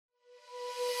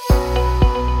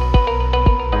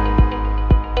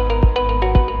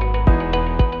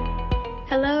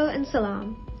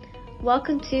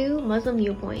Welcome to Muslim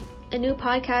Viewpoint, a new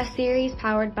podcast series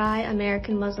powered by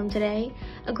American Muslim Today,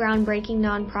 a groundbreaking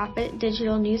nonprofit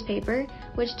digital newspaper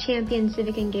which champions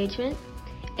civic engagement.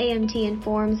 AMT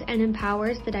informs and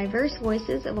empowers the diverse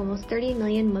voices of almost 30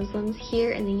 million Muslims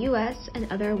here in the U.S.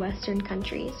 and other Western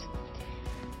countries.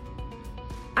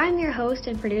 I'm your host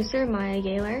and producer, Maya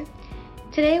Gaylor.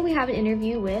 Today we have an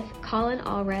interview with Colin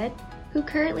Allred, who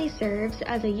currently serves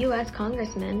as a U.S.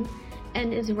 Congressman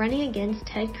and is running against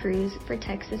Ted Cruz for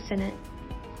Texas Senate.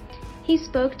 He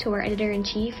spoke to our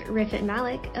editor-in-chief, Rifat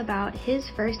Malik, about his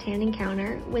first-hand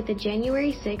encounter with the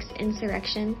January 6th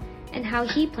insurrection and how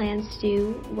he plans to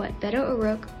do what Beto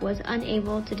O'Rourke was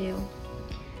unable to do: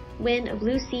 win a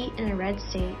blue seat in a red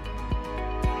state.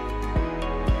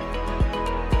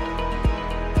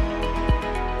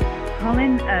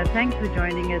 Colin, thanks for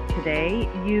joining us today.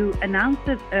 You announced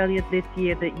earlier this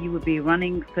year that you would be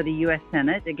running for the U.S.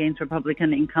 Senate against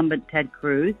Republican incumbent Ted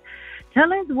Cruz.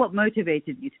 Tell us what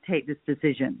motivated you to take this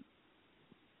decision.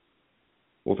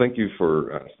 Well, thank you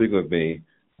for speaking with me.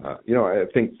 I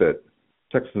think that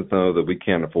Texans know that we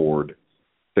can't afford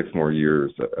 6 more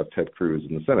years of Ted Cruz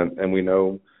in the Senate, and we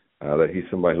know that he's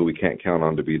somebody who we can't count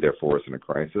on to be there for us in a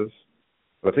crisis.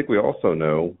 But I think we also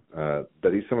know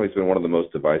that he's somebody who's been one of the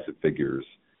most divisive figures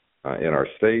in our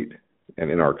state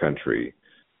and in our country.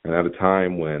 And at a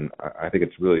time when I think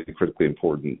it's really critically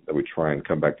important that we try and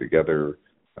come back together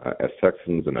as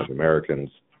Texans and as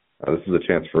Americans, this is a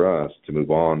chance for us to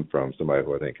move on from somebody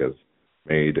who I think has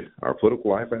made our political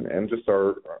life and just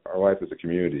our life as a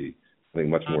community, I think,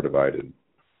 much more divided.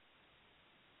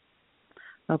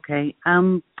 Okay.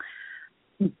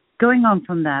 Going on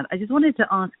from that, I just wanted to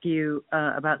ask you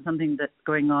about something that's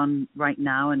going on right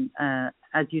now. And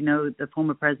as you know, the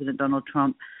former President Donald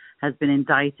Trump has been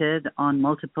indicted on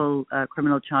multiple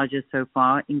criminal charges so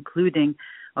far, including,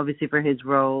 obviously, for his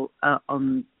role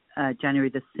on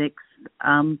January the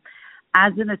 6th.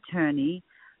 As an attorney,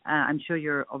 I'm sure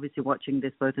you're obviously watching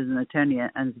this both as an attorney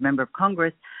and as a member of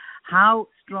Congress. How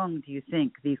strong do you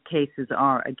think these cases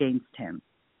are against him?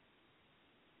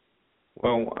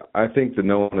 Well, I think that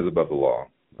no one is above the law,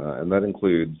 and that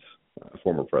includes a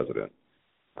former president.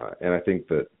 And I think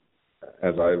that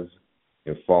as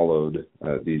I've followed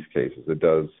these cases, it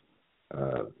does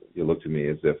look to me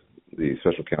as if the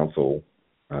special counsel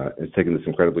is taking this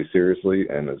incredibly seriously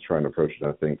and is trying to approach it,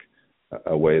 I think,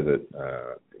 a way that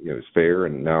is fair.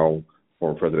 And now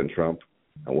former President Trump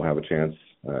will have a chance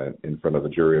in front of a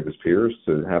jury of his peers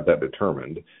to have that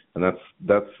determined. And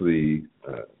that's the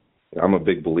I'm a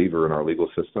big believer in our legal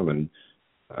system, and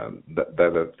that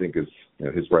I think is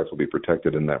his rights will be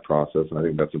protected in that process, and I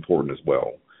think that's important as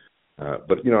well.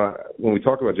 But when we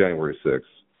talk about January 6th,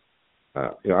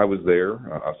 I was there.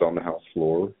 I was on the House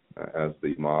floor as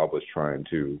the mob was trying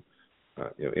to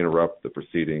interrupt the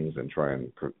proceedings and try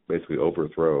and basically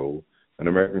overthrow an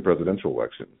American presidential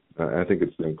election. I think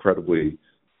it's incredibly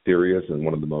serious and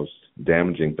one of the most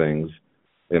damaging things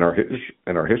in our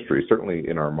history, certainly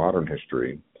in our modern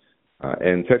history.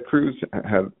 And Ted Cruz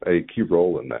had a key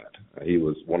role in that. He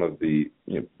was one of the,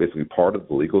 basically part of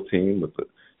the legal team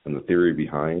and the theory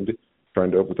behind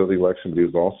trying to overthrow the election, but he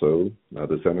was also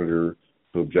the senator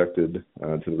who objected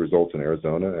to the results in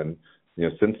Arizona. And,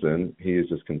 since then, he has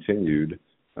just continued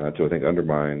to, I think,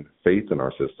 undermine faith in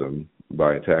our system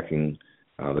by attacking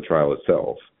the trial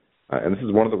itself. And this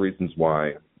is one of the reasons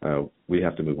why we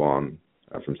have to move on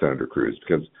from Senator Cruz,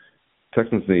 because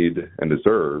Texans need and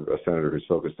deserve a senator who's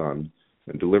focused on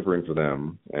delivering for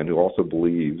them and who also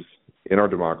believes in our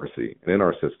democracy and in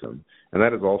our system. And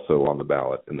that is also on the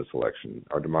ballot in this election.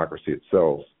 Our democracy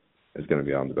itself is going to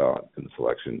be on the ballot in this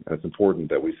election. And it's important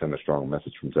that we send a strong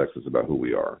message from Texas about who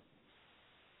we are.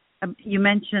 You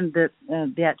mentioned that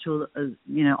the actual,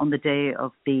 on the day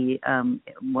of the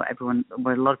what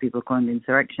a lot of people are calling the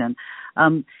insurrection,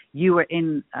 you were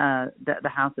in the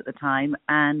House at the time,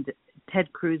 and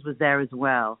Ted Cruz was there as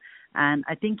well. And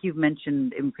I think you've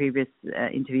mentioned in previous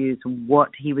interviews what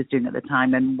he was doing at the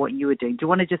time and what you were doing. Do you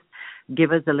want to just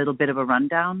give us a little bit of a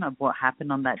rundown of what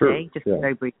happened on that day? Just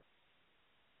very brief.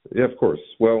 Yeah, of course.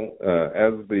 Well,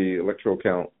 as the electoral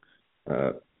counts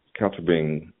are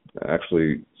being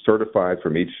actually certified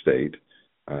from each state,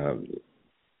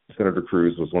 Senator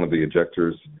Cruz was one of the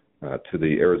objectors to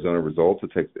the Arizona results.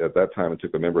 At that time, it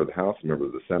took a member of the House, a member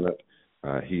of the Senate.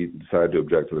 He decided to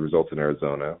object to the results in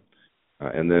Arizona.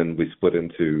 And then we split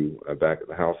into back at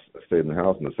the House, stayed in the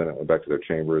House, and the Senate went back to their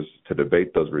chambers to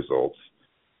debate those results.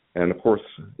 And, of course,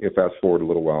 fast forward a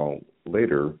little while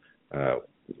later,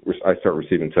 I start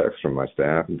receiving texts from my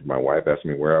staff and from my wife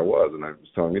asking me where I was. And I was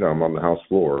telling them, I'm on the House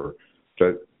floor,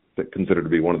 which I consider to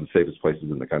be one of the safest places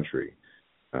in the country.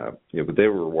 But they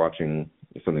were watching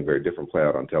something very different play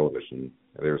out on television.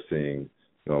 They were seeing,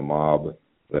 a mob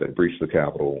that had breached the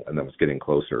Capitol and that was getting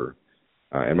closer.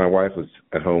 And my wife was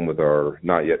at home with our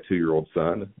not yet 2-year-old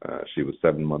son. She was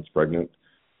 7 months pregnant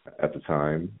at the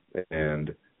time,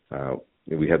 and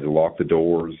we had to lock the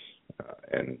doors,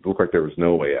 and it looked like there was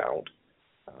no way out.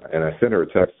 And I sent her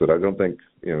a text that I don't think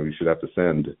you should have to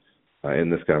send in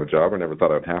this kind of a job. I never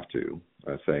thought I'd have to,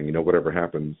 saying, whatever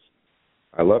happens,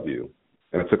 I love you.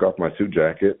 And I took off my suit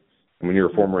jacket. And when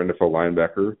you're a former NFL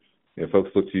linebacker,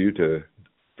 folks look to you to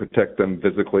protect them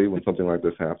physically when something like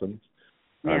this happens.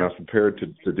 Yeah. And I was prepared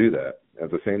to do that.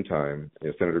 At the same time,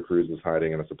 Senator Cruz was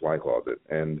hiding in a supply closet.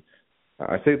 And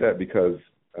I say that because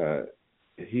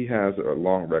he has a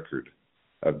long record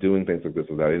of doing things like this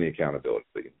without any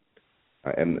accountability.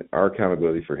 And our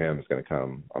accountability for him is going to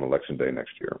come on Election Day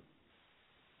next year.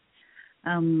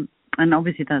 And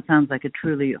obviously that sounds like a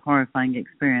truly horrifying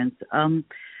experience.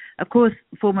 Of course,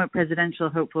 former presidential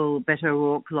hopeful Beto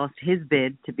O'Rourke lost his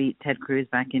bid to beat Ted Cruz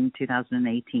back in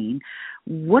 2018.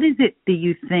 What is it that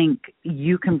you think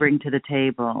you can bring to the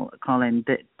table, Colin,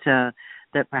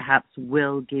 that perhaps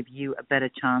will give you a better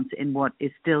chance in what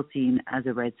is still seen as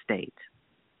a red state?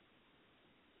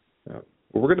 Well,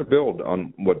 we're going to build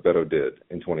on what Beto did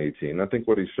in 2018. I think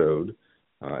what he showed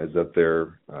is that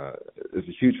there is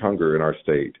a huge hunger in our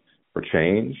state for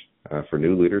change, for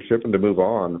new leadership, and to move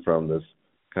on from this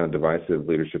kind of divisive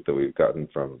leadership that we've gotten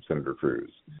from Senator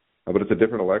Cruz. But it's a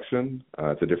different election.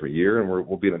 It's a different year, and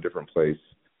we'll be in a different place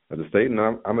as a state. And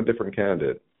I'm a different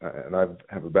candidate, and I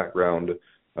have a background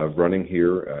of running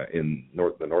here in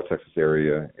the North Texas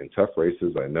area in tough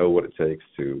races. I know what it takes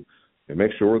to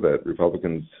make sure that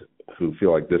Republicans who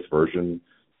feel like this version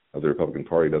of the Republican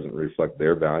Party doesn't reflect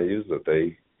their values, that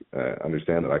they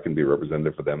understand that I can be a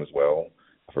representative for them as well,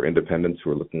 for independents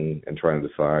who are looking and trying to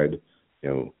decide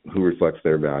who reflects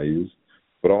their values,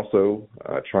 but also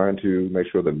trying to make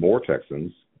sure that more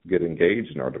Texans get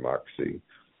engaged in our democracy,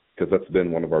 because that's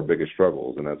been one of our biggest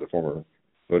struggles. And as a former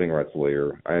voting rights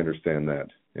lawyer, I understand that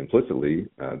implicitly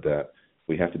that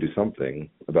we have to do something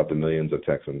about the millions of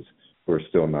Texans who are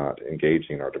still not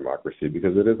engaging in our democracy,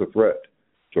 because it is a threat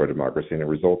to our democracy and it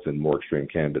results in more extreme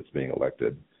candidates being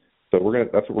elected. So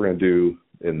that's what we're going to do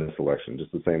in this election,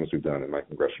 just the same as we've done in my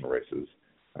congressional races.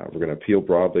 We're going to appeal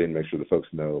broadly and make sure the folks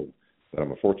know that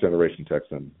I'm a fourth-generation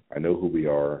Texan. I know who we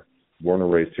are. Born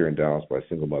and raised here in Dallas by a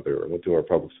single mother. I went to our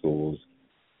public schools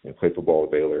and played football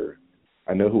at Baylor.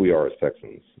 I know who we are as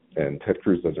Texans, and Ted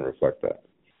Cruz doesn't reflect that.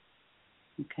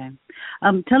 Okay.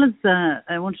 Tell us,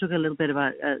 I want to talk a little bit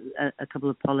about a couple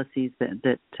of policies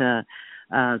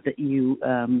that you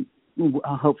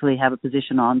hopefully have a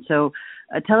position on. So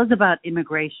tell us about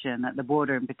immigration at the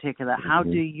border in particular. How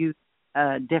do you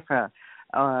differ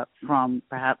from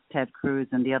perhaps Ted Cruz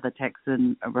and the other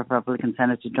Texan Republican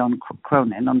Senator John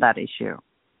Cronin on that issue?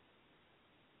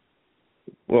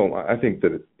 Well, I think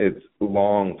that it's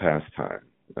long past time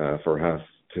for us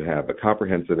to have a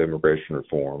comprehensive immigration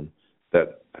reform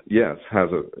that, yes, has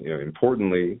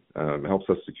importantly helps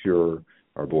us secure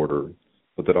our border,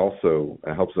 but that also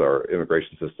helps our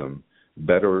immigration system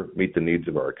better meet the needs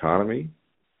of our economy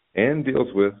and deals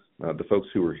with the folks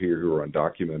who are here who are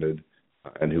undocumented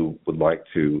and who would like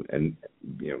to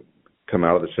come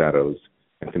out of the shadows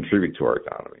and contribute to our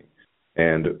economy.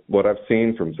 And what I've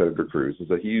seen from Senator Cruz is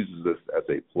that he uses this as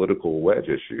a political wedge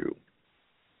issue,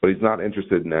 but he's not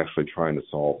interested in actually trying to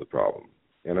solve the problem.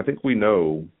 And I think we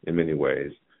know in many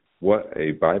ways what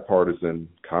a bipartisan,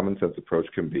 common sense approach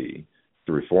can be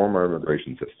to reform our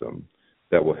immigration system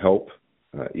that will help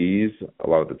ease a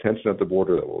lot of the tension at the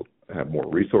border, that will have more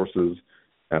resources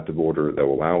at the border, that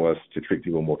will allow us to treat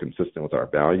people more consistent with our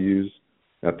values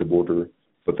at the border,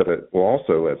 but that it will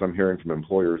also, as I'm hearing from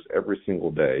employers every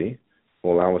single day,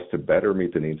 will allow us to better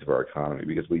meet the needs of our economy,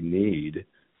 because we need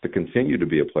to continue to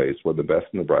be a place where the best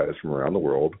and the brightest from around the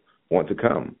world want to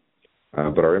come.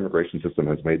 But our immigration system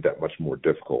has made that much more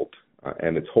difficult,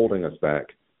 and it's holding us back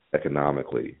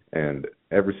economically. And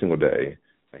every single day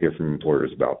I hear from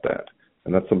employers about that.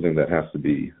 And that's something that has to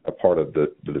be a part of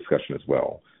the discussion as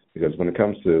well. Because when it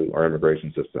comes to our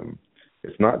immigration system,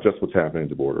 it's not just what's happening at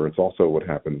the border. It's also what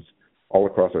happens all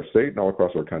across our state and all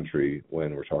across our country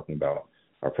when we're talking about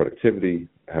our productivity,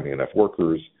 having enough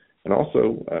workers, and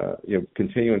also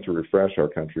continuing to refresh our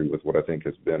country with what I think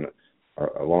has been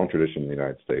a long tradition in the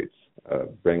United States,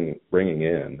 bringing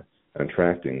in and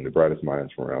attracting the brightest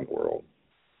minds from around the world.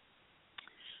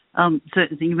 So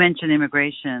you mentioned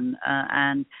immigration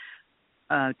and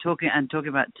talking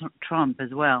about Trump as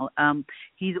well.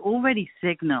 He's already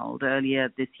signaled earlier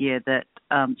this year that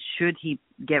should he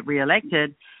get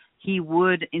reelected, he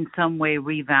would in some way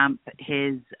revamp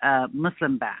his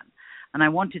Muslim ban. And I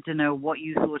wanted to know what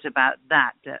you thought about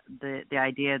that, the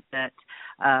idea that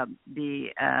the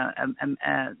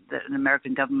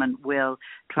American government will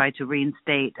try to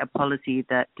reinstate a policy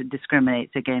that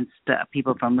discriminates against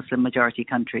people from Muslim-majority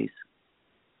countries.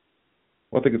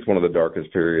 Well, I think it's one of the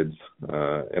darkest periods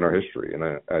in our history, and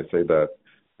I say that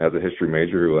as a history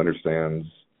major who understands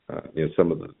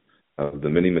some of the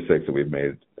many mistakes that we've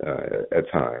made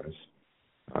at times.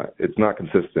 It's not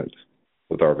consistent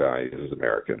with our values as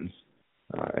Americans.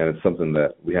 And it's something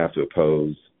that we have to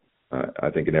oppose, I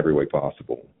think, in every way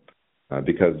possible,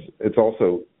 because it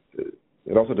also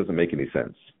doesn't make any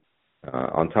sense.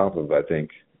 On top of, I think,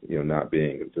 not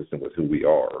being consistent with who we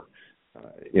are,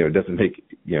 it doesn't make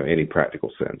any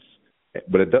practical sense.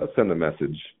 But it does send a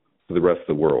message to the rest of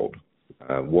the world,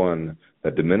 one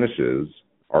that diminishes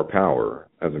our power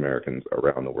as Americans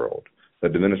around the world,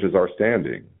 that diminishes our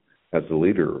standing as the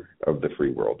leader of the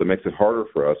free world, that makes it harder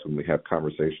for us when we have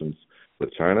conversations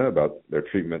with China about their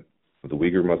treatment of the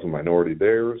Uyghur Muslim minority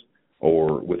there,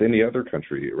 or with any other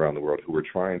country around the world who are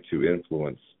trying to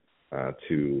influence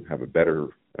to have a better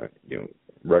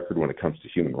record when it comes to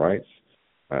human rights.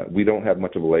 We don't have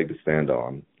much of a leg to stand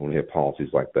on when we have policies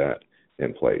like that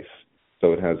in place.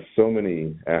 So it has so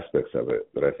many aspects of it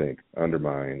that I think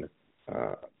undermine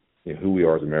who we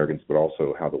are as Americans, but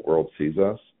also how the world sees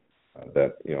us,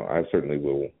 that I certainly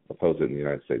will oppose it in the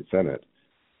United States Senate.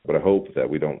 But I hope that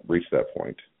we don't reach that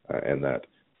point, and that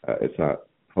it's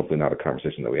hopefully not a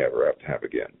conversation that we ever have to have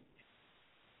again.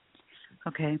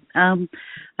 Okay.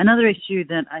 Another issue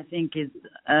that I think is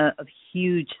of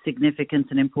huge significance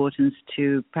and importance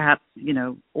to perhaps,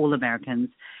 all Americans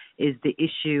is the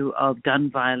issue of gun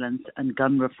violence and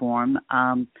gun reform.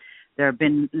 There have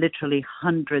been literally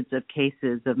hundreds of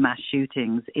cases of mass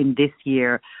shootings in this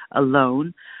year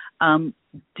alone.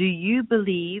 Do you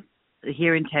believe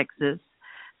here in Texas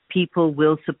people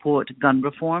will support gun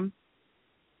reform?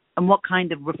 And what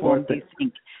kind of reform do you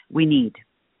think we need?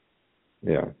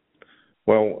 Yeah.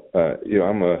 Well,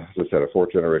 I'm as I said, a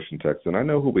fourth-generation Texan. I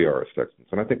know who we are as Texans,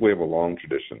 and I think we have a long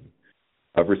tradition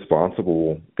of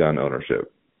responsible gun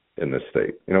ownership in this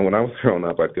state. When I was growing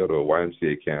up, I'd go to a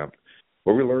YMCA camp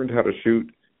where we learned how to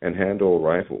shoot and handle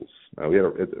rifles. We had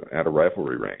at a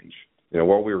riflery range,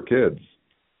 while we were kids,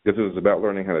 because it was about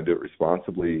learning how to do it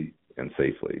responsibly and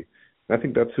safely. And I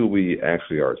think that's who we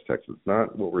actually are as Texans,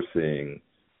 not what we're seeing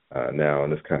now in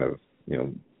this kind of,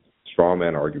 straw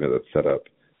man argument that's set up,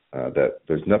 that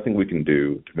there's nothing we can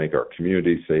do to make our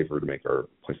communities safer, to make our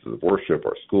places of worship,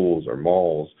 our schools, our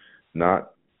malls,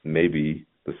 not maybe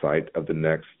the site of the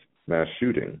next mass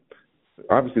shooting.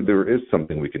 Obviously, there is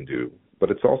something we can do, but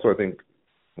it's also, I think,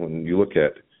 when you look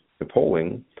at the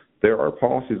polling, there are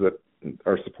policies that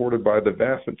are supported by the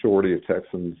vast majority of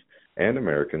Texans and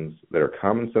Americans that are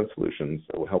common sense solutions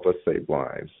that will help us save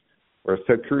lives. Whereas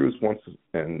Ted Cruz wants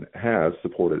and has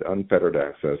supported unfettered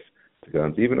access to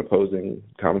guns, even opposing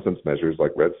common sense measures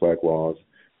like red flag laws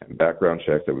and background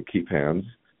checks that would keep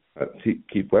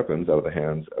weapons out of the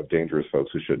hands of dangerous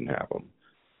folks who shouldn't have them.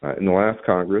 In the last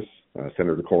Congress,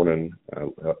 Senator Cornyn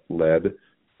led,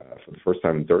 for the first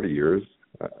time in 30 years,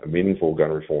 a meaningful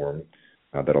gun reform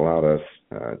that allowed us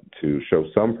to show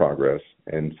some progress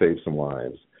and save some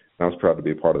lives. And I was proud to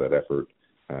be a part of that effort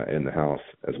in the House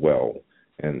as well.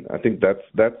 And I think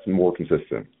that's more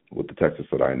consistent with the Texas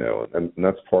that I know, and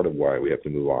that's part of why we have to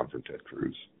move on from Ted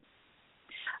Cruz.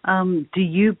 Do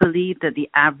you believe that the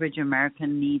average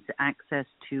American needs access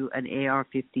to an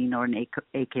AR-15 or an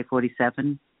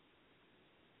AK-47?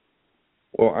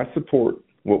 Well, I support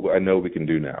what I know we can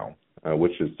do now,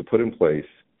 which is to put in place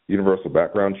universal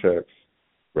background checks,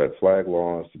 red flag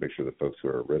laws to make sure that folks who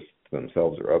are at risk to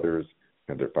themselves or others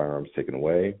have their firearms taken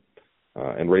away,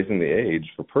 and raising the age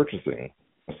for purchasing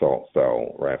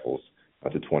assault-style rifles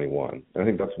to 21. And I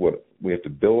think that's what we have to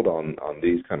build on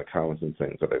these kind of common sense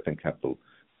things that I think have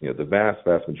the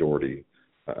vast majority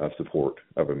of support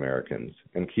of Americans,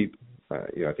 and keep,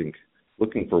 I think,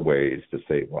 looking for ways to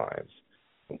save lives.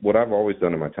 What I've always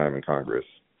done in my time in Congress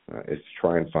is to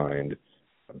try and find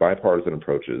bipartisan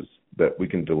approaches that we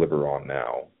can deliver on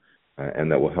now,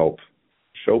 and that will help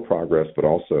show progress, but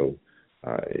also,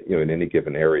 in any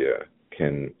given area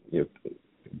can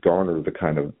garner the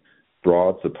kind of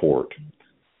broad support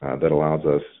that allows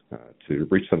us to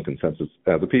reach some consensus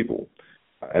as a people.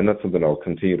 And that's something I'll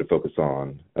continue to focus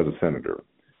on as a senator.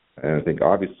 And I think,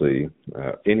 obviously,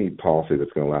 any policy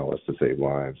that's going to allow us to save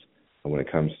lives when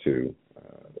it comes to,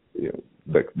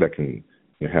 that can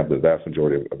have the vast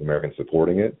majority of Americans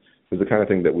supporting it is the kind of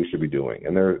thing that we should be doing.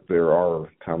 And there are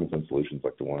common sense solutions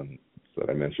like the ones that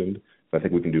I mentioned I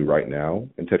think we can do right now,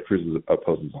 and Ted Cruz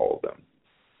opposes all of them.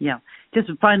 Yeah. Just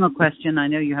a final question. I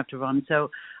know you have to run.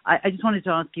 So I just wanted to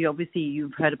ask you, obviously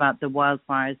you've heard about the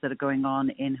wildfires that are going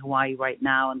on in Hawaii right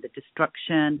now and the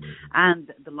destruction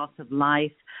and the loss of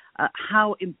life.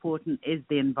 How important is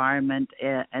the environment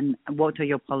and what are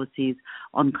your policies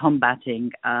on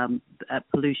combating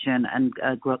pollution and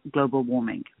global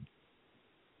warming?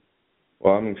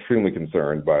 Well, I'm extremely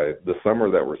concerned by the summer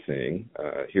that we're seeing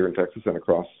here in Texas and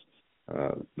across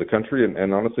the country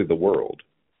and honestly the world.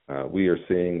 We are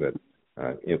seeing that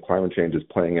climate change is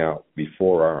playing out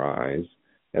before our eyes,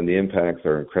 and the impacts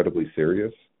are incredibly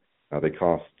serious. They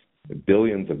cost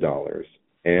billions of dollars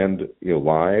and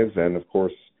lives, and of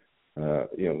course,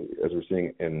 as we're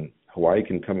seeing in Hawaii,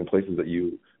 can come in places that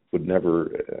you would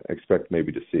never expect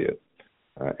maybe to see it,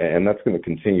 and that's going to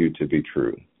continue to be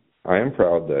true. I am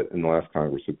proud that in the last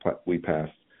Congress we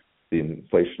passed the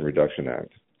Inflation Reduction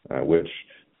Act, which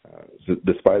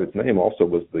despite its name, also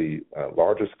was the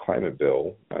largest climate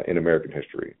bill in American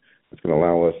history. It's going to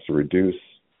allow us to reduce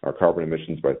our carbon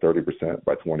emissions by 30%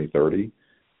 by 2030,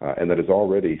 and that is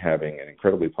already having an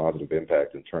incredibly positive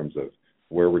impact in terms of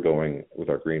where we're going with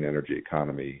our green energy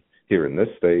economy here in this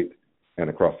state and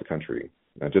across the country.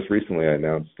 Just recently I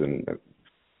announced and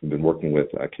I've been working with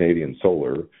Canadian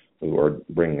Solar, who are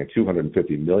bringing a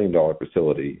 $250 million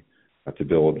facility to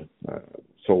build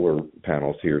solar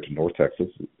panels here to North Texas.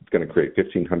 It's going to create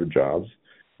 1,500 jobs,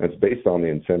 and it's based on the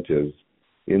incentives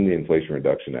in the Inflation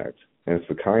Reduction Act. And it's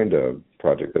the kind of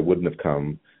project that wouldn't have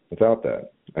come without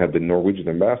that. I had the Norwegian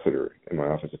ambassador in my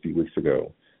office a few weeks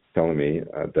ago telling me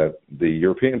that the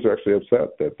Europeans are actually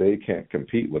upset that they can't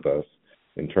compete with us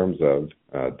in terms of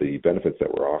the benefits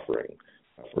that we're offering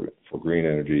for green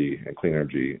energy and clean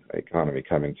energy economy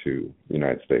coming to the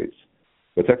United States.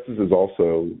 But Texas is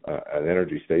also an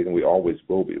energy state, and we always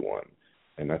will be one.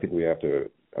 And I think we have to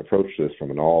approach this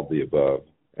from an all-of-the-above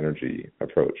energy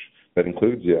approach. That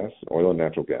includes, yes, oil and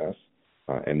natural gas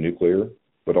and nuclear,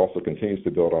 but also continues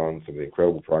to build on some of the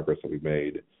incredible progress that we've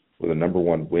made. We're the number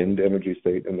one wind energy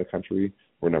state in the country.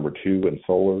 We're number two in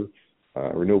solar.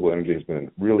 Renewable energy has been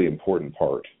a really important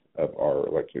part of our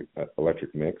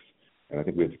electric mix, and I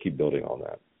think we have to keep building on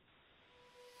that.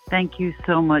 Thank you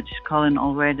so much, Colin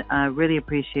Allred. I really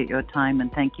appreciate your time,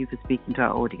 and thank you for speaking to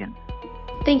our audience.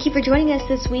 Thank you for joining us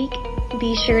this week.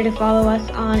 Be sure to follow us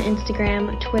on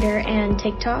Instagram, Twitter, and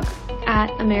TikTok at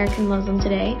American Muslim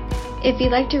Today. If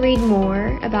you'd like to read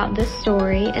more about this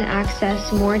story and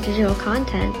access more digital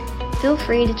content, feel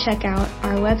free to check out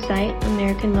our website,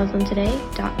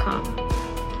 AmericanMuslimToday.com.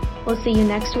 We'll see you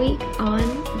next week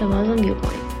on The Muslim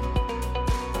Viewpoint.